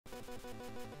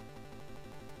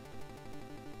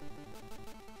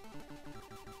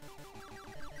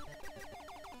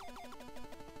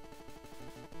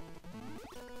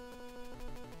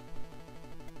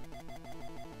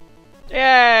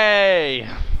Yay!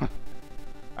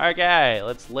 Okay,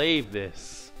 let's leave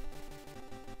this.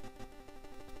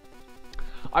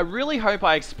 I really hope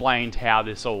I explained how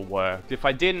this all worked. If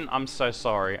I didn't, I'm so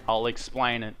sorry. I'll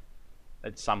explain it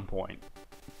at some point.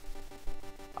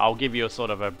 I'll give you a sort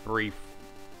of a brief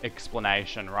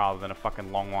explanation rather than a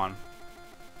fucking long one.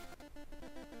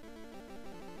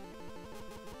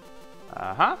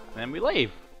 And then we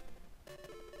leave.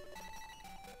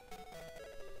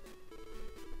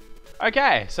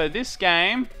 Okay, so this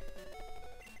game,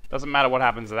 doesn't matter what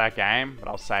happens to that game, but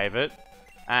I'll save it.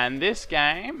 And this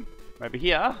game, over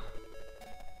here,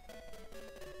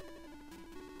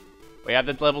 we have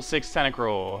the level 6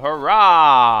 Tentacruel.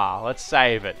 Hurrah! Let's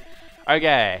save it.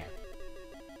 Okay.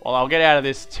 Well, I'll get out of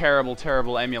this terrible,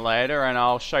 terrible emulator and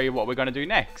I'll show you what we're going to do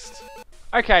next.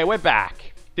 Okay, we're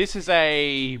back. This is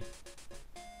a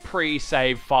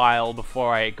pre-save file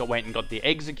before I went and got the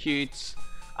executes.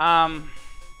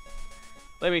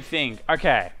 Let me think.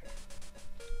 Okay.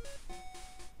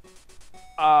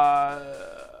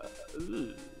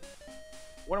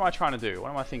 What am I trying to do?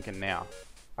 What am I thinking now?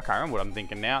 I can't remember what I'm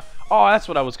thinking now. Oh, that's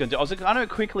what I was going to do. I was going to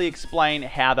quickly explain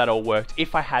how that all worked,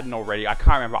 if I hadn't already. I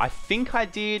can't remember. I think I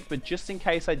did, but just in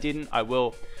case I didn't, I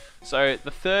will. So, the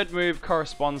third move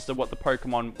corresponds to what the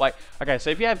Pokemon... Like, okay,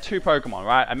 so if you have two Pokemon,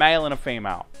 right? A male and a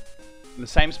female. The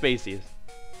same species.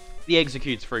 The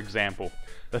Executes, for example.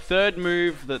 The third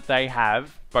move that they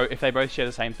have, if they both share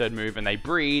the same third move and they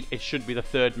breed, it should be the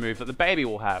third move that the baby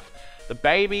will have. The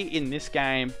baby in this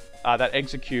game, that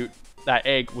Execute, that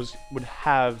egg, would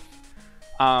have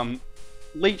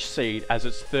Leech Seed as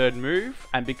its third move,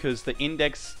 and because the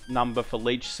index number for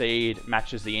Leech Seed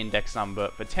matches the index number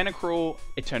for Tentacruel,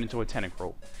 it turned into a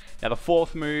Tentacruel. Now the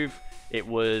fourth move, it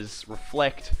was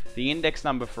Reflect. The index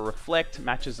number for Reflect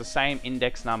matches the same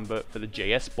index number for the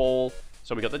GS Ball.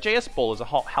 So we got the GS Ball as a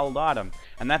held item,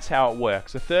 and that's how it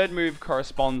works. The third move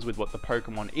corresponds with what the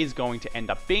Pokemon is going to end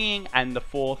up being, and the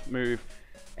fourth move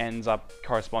ends up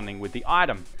corresponding with the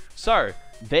item. So,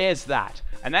 there's that.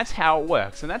 And that's how it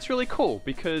works, and that's really cool,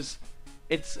 because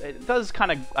it does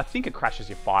kind of, I think it crashes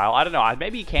your file. I don't know,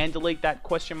 maybe you can delete that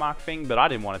question mark thing, but I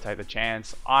didn't want to take the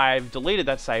chance. I've deleted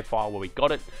that save file where we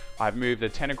got it. I've moved the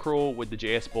Tentacruel with the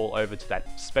GS Ball over to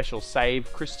that special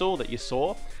save crystal that you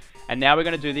saw. And now we're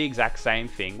going to do the exact same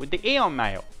thing with the Eon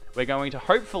Mail. We're going to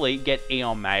hopefully get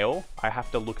Eon Mail. I have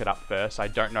to look it up first. I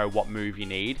don't know what move you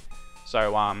need.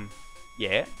 So,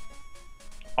 yeah.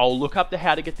 I'll look up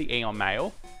how to get the Eon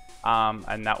Mail.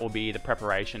 And that will be the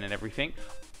preparation and everything.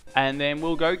 And then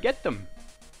we'll go get them.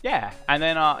 Yeah. And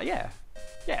then, yeah.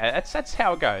 Yeah, that's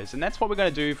how it goes. And that's what we're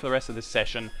going to do for the rest of this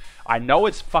session. I know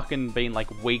it's fucking been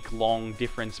like week-long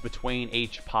difference between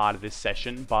each part of this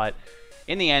session, but...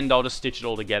 in the end, I'll just stitch it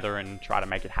all together and try to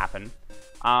make it happen.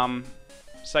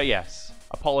 So yes,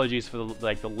 apologies for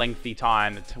the lengthy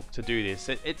time it took to do this.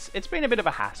 It's been a bit of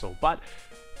a hassle, but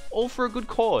all for a good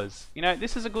cause. You know,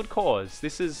 this is a good cause.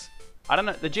 This is, I don't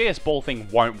know, the GS Ball thing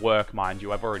won't work, mind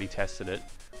you. I've already tested it,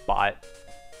 but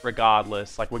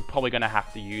regardless, like we're probably going to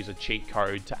have to use a cheat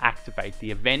code to activate the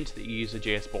event that you use the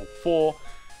GS Ball for.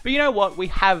 But you know what? We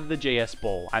have the GS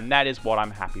Ball, and that is what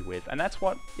I'm happy with. And that's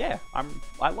what, yeah,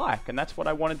 I like, and that's what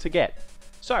I wanted to get.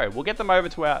 So, we'll get them over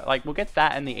to our, we'll get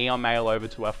that and the Eon Mail over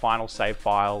to our final save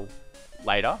file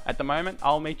later. At the moment,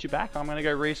 I'll meet you back. I'm going to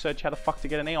go research how the fuck to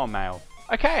get an Eon Mail.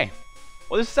 Okay.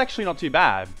 Well, this is actually not too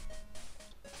bad.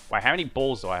 Wait, how many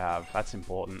balls do I have? That's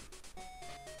important.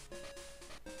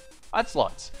 That's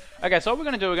lots. Okay, so what we're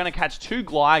going to do, we're going to catch 2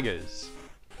 Gligars.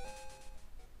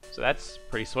 So that's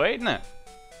pretty sweet, isn't it?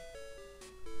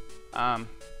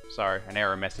 Sorry, an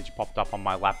error message popped up on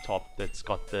my laptop that's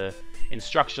got the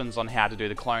instructions on how to do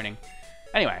the cloning.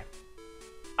 Anyway.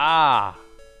 I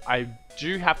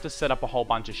do have to set up a whole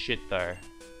bunch of shit, though.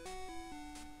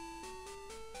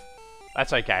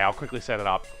 That's okay, I'll quickly set it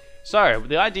up. So,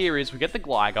 the idea is we get the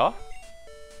Gligar.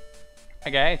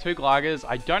 Okay, 2 Gligars.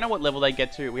 I don't know what level they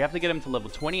get to. We have to get them to level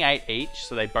 28 each,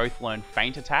 so they both learn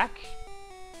Feint Attack.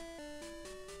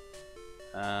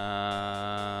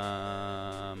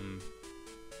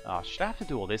 Oh, should I have to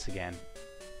do all this again?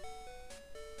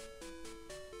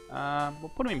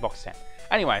 We'll put them in box 10.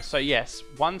 Anyway, so yes,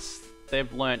 once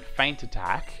they've learnt Feint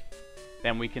Attack,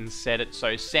 then we can set it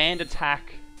so Sand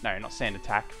Attack... No, not Sand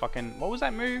Attack. Fucking... What was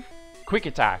that move? Quick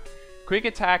Attack. Quick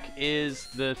Attack is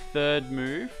the third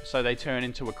move, so they turn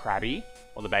into a Krabby,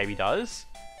 or the baby does.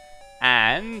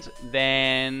 And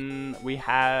then we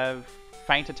have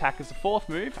Faint Attack as the 4th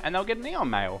move, and they'll get an Eon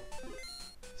Mail.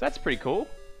 So that's pretty cool,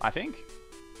 I think.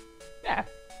 Yeah.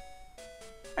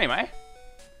 Anyway,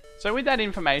 so with that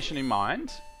information in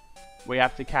mind, we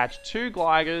have to catch 2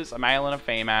 Gligars, a male and a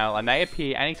female, and they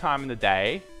appear any time in the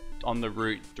day on the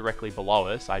route directly below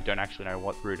us. I don't actually know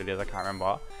what route it is, I can't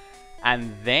remember.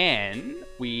 And then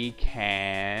we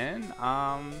can,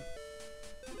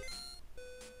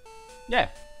 yeah,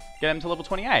 get them to level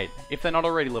 28, if they're not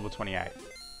already level 28.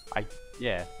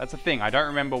 Yeah, that's the thing. I don't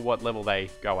remember what level they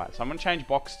go at. So I'm going to change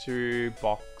box to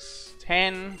box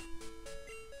 10.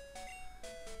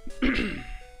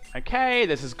 Okay,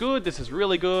 this is good. This is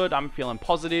really good. I'm feeling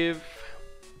positive.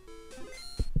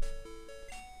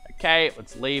 Okay,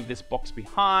 let's leave this box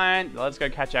behind. Let's go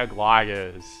catch our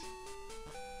Gligars.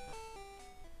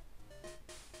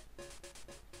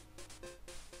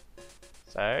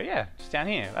 So yeah, just down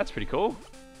here. That's pretty cool.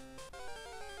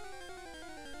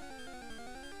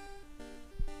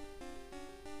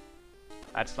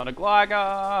 That's not a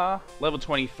Gligar. Level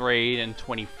 23 and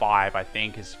 25, I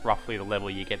think, is roughly the level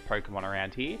you get Pokemon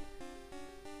around here.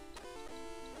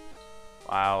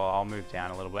 I'll move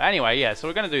down a little bit. Anyway, yeah, so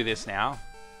we're going to do this now.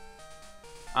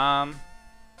 And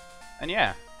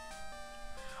yeah.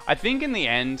 I think in the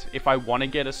end, if I want to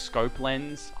get a scope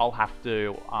lens, I'll have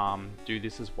to do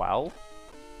this as well.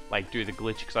 Like, do the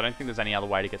glitch, because I don't think there's any other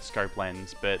way to get scope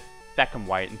lens, but that can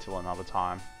wait until another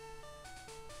time.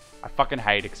 I fucking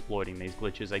hate exploiting these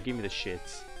glitches. They give me the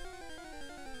shits.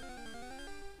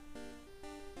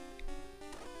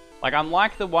 Like,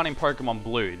 unlike the one in Pokemon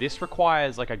Blue, this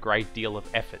requires like a great deal of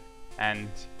effort, and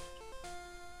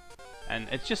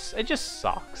it just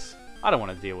sucks. I don't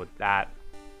want to deal with that.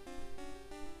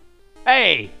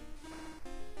 Hey!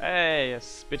 Hey,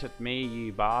 spit at me,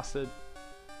 you bastard.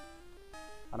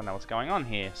 I don't know what's going on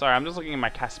here. Sorry, I'm just looking at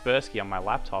my Kaspersky on my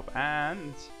laptop,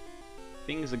 and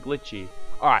things are glitchy.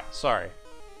 Alright, sorry.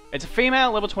 It's a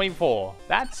female, level 24.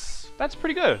 That's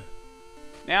pretty good.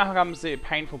 Now comes the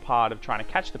painful part of trying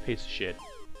to catch the piece of shit.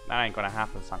 That ain't gonna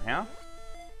happen somehow.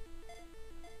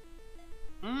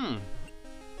 I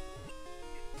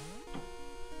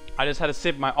just had a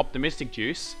sip of my optimistic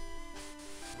juice.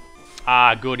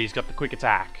 Ah, good, he's got the quick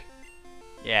attack.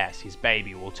 Yes, his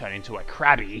baby will turn into a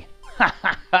Krabby. Ha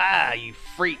ha ha, you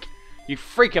freak. You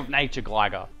freak of nature,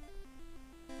 Gligar.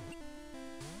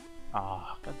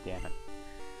 Ah, god damn it.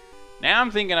 Now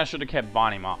I'm thinking I should have kept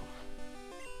binding him off.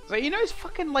 So, you know, it's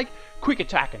fucking like quick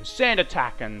attack and sand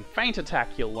attack and faint attack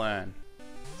you'll learn.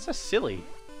 It's so silly.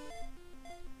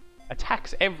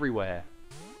 Attacks everywhere.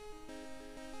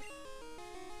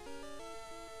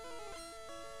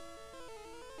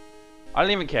 I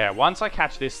don't even care. Once I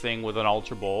catch this thing with an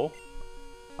Ultra Ball,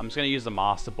 I'm just going to use the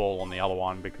Master Ball on the other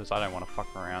one because I don't want to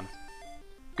fuck around.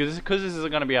 Because this is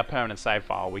going to be a permanent save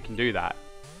file, we can do that.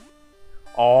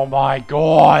 Oh my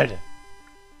god!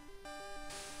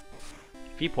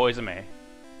 If you poison me,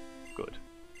 good.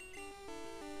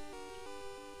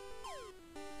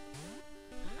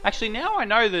 Actually, now I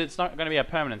know that it's not going to be a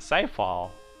permanent save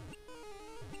file.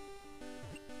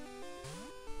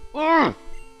 I'll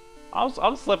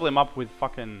just level him up with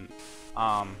fucking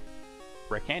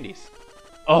rare candies.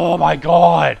 Oh my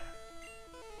god!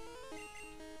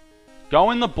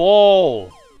 Go in the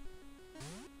ball!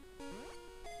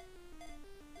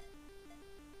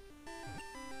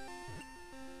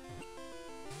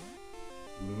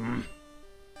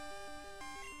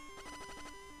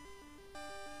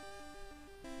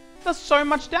 Does so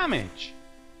much damage.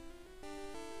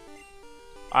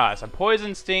 Alright, so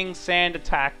Poison, Sting, Sand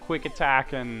Attack, Quick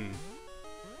Attack, and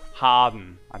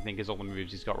Harden, I think is all the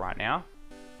moves he's got right now.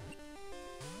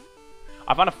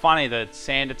 I find it funny that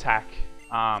Sand Attack,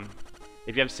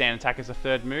 if you have Sand Attack as a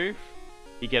 3rd move,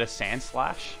 you get a Sand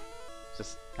Slash. It's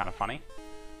just kind of funny.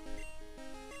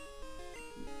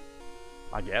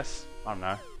 I guess. I don't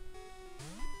know.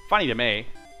 Funny to me.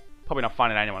 Probably not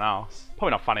funny to anyone else.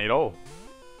 Probably not funny at all.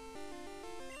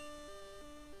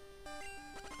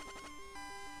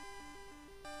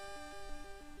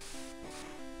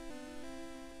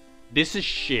 This is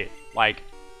shit. Like,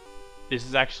 this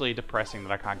is actually depressing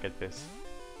that I can't get this.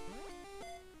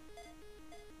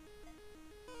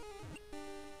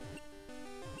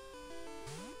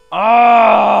 Oh!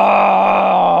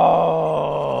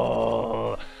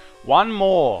 One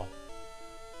more.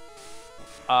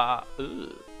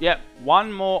 Yep,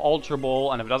 one more Ultra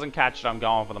Ball, and if it doesn't catch it, I'm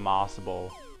going for the Master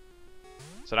Ball.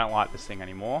 So I don't like this thing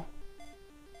anymore.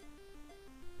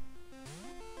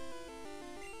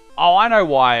 Oh, I know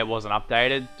why it wasn't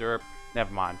updated. Derp.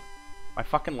 Never mind. My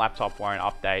fucking laptop won't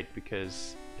update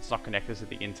because it's not connected to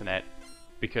the internet.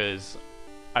 Because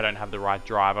I don't have the right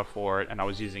driver for it, and I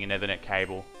was using an Ethernet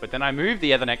cable. But then I moved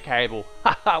the Ethernet cable.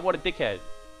 Haha, what a dickhead.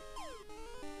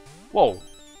 Whoa.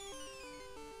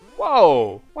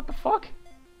 Whoa! What the fuck?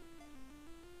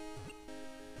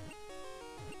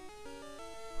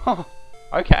 Huh.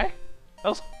 Okay.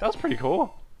 That was pretty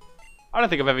cool. I don't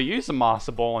think I've ever used a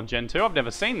Master Ball on Gen 2. I've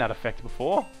never seen that effect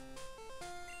before.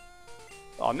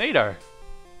 Oh, neato.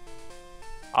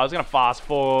 I was gonna fast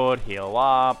forward, heal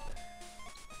up,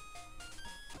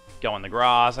 go in the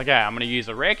grass. Okay, I'm gonna use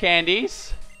the rare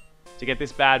candies to get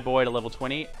this bad boy to level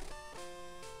 20.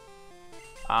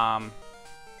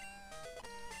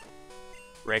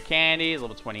 Rare candies,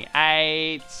 level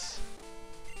 28.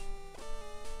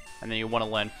 And then you want to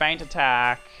learn Feint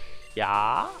Attack.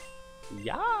 Yeah.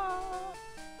 Yeah.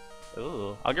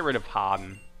 Ooh, I'll get rid of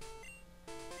Harden.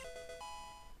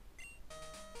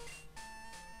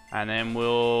 And then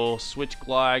we'll switch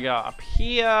Gligar up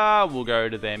here. We'll go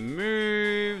to their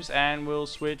moves. And we'll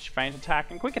switch Feint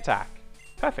Attack and Quick Attack.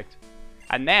 Perfect.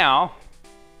 And now,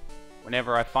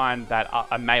 whenever I find that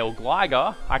a male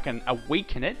Gligar, I can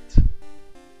weaken it.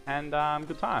 And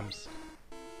good times.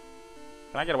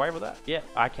 Can I get away with that? Yeah,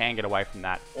 I can get away from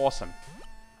that. Awesome.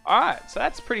 Alright, so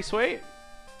that's pretty sweet.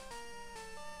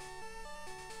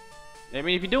 I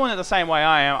mean, if you're doing it the same way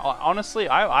I am, honestly,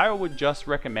 I would just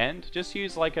recommend, just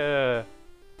use like a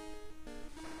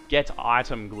get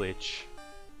item glitch.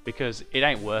 Because it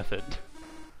ain't worth it.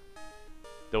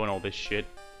 Doing all this shit.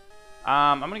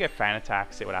 I'm gonna go Feint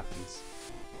Attack, see what happens.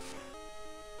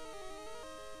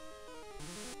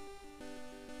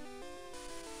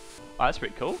 Oh, that's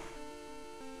pretty cool.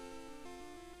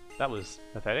 That was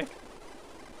pathetic.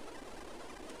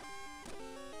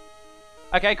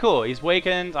 Okay, cool. He's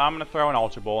weakened. I'm going to throw an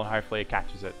Ultra Ball and hopefully it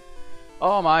catches it.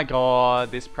 Oh my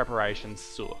god, this preparation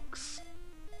sucks.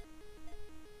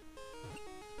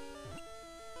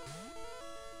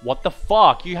 What the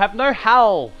fuck? You have no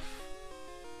health!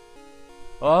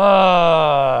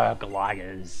 Ugh,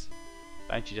 Gligars.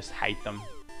 Don't you just hate them?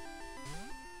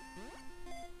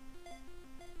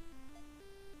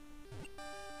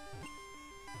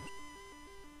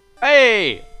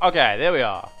 Hey! Okay, there we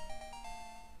are.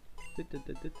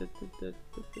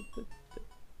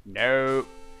 Nope.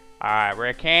 Alright,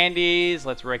 rare candies.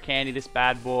 Let's rare candy this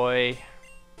bad boy.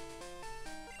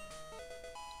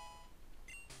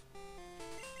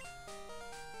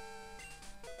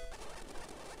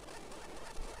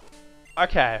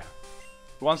 Okay.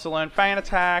 He wants to learn Feint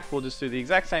Attack. We'll just do the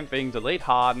exact same thing. Delete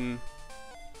Harden.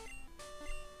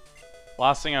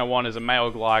 Last thing I want is a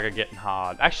male Gligar getting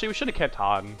hard. Actually, we should have kept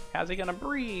Harden. How's he gonna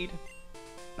breed?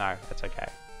 No, that's okay.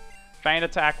 Feint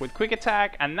Attack with Quick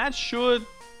Attack, and that should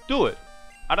do it.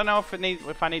 I don't know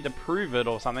if I need to prove it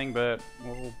or something, but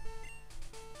well,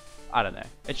 I don't know.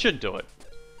 It should do it.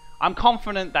 I'm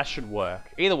confident that should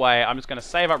work. Either way, I'm just gonna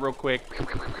save up real quick.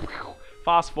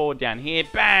 Fast forward down here.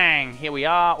 Bang! Here we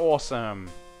are. Awesome.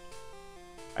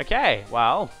 Okay,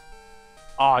 well.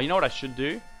 Oh, you know what I should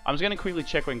do? I'm just going to quickly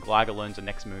check when Gligar learns the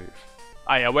next move.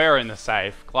 Oh yeah, we're in the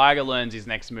safe. Gligar learns his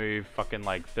next move fucking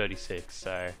like 36,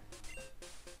 so...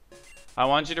 I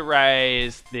want you to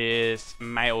raise this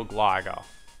male Gligar.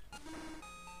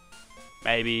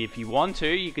 Maybe if you want to,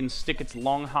 you can stick its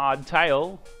long hard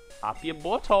tail up your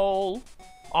butthole.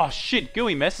 Oh shit,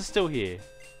 Gooey Mess is still here.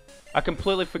 I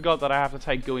completely forgot that I have to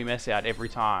take Gooey Mess out every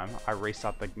time I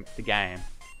restart the game.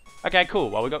 Okay,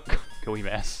 cool. Well, we got Gooey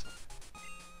Mess.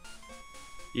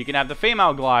 You can have the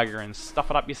female Gligar and stuff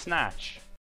it up your snatch.